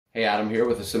Hey, Adam here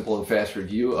with a simple and fast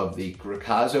review of the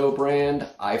GRECAZO brand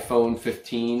iPhone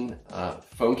 15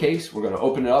 phone case. We're going to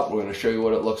open it up, we're going to show you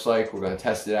what it looks like, we're going to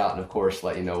test it out, and of course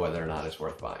let you know whether or not it's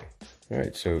worth buying.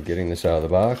 Alright, so getting this out of the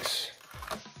box.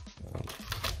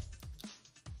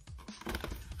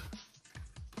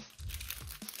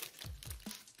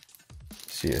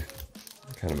 See a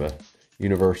kind of a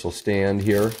universal stand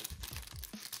here.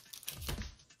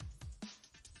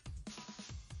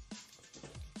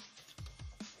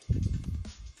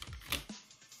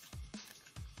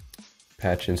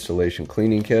 Patch installation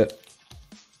cleaning kit,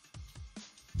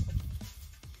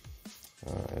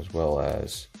 as well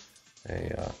as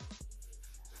a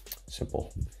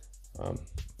simple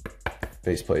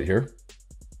faceplate here.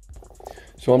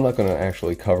 So I'm not going to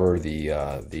actually cover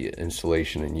the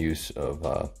installation and use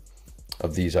of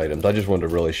these items. I just wanted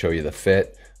to really show you the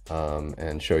fit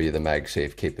and show you the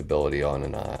MagSafe capability on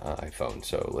an iPhone.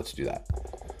 So let's do that.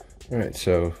 All right,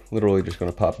 so literally just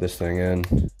going to pop this thing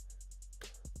in.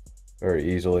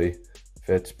 Very easily,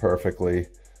 fits perfectly.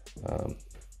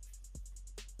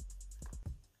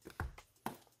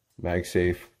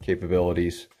 MagSafe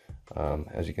capabilities,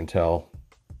 as you can tell.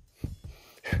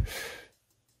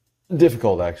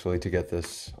 Difficult actually to get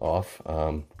this off,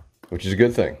 which is a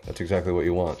good thing. That's exactly what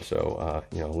you want. So,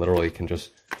 you know, literally can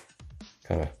just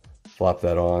kind of flop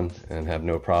that on and have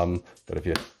no problem. But if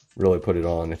you really put it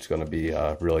on, it's going to be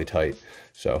really tight.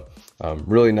 So,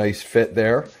 really nice fit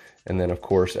there. And then, of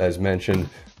course, as mentioned,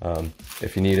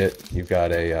 if you need it, you've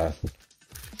got a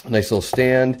nice little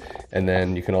stand, and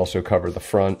then you can also cover the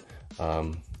front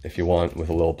if you want with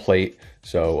a little plate.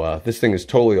 So this thing is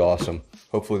totally awesome.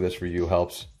 Hopefully this review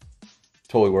helps.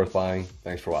 Totally worth buying.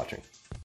 Thanks for watching.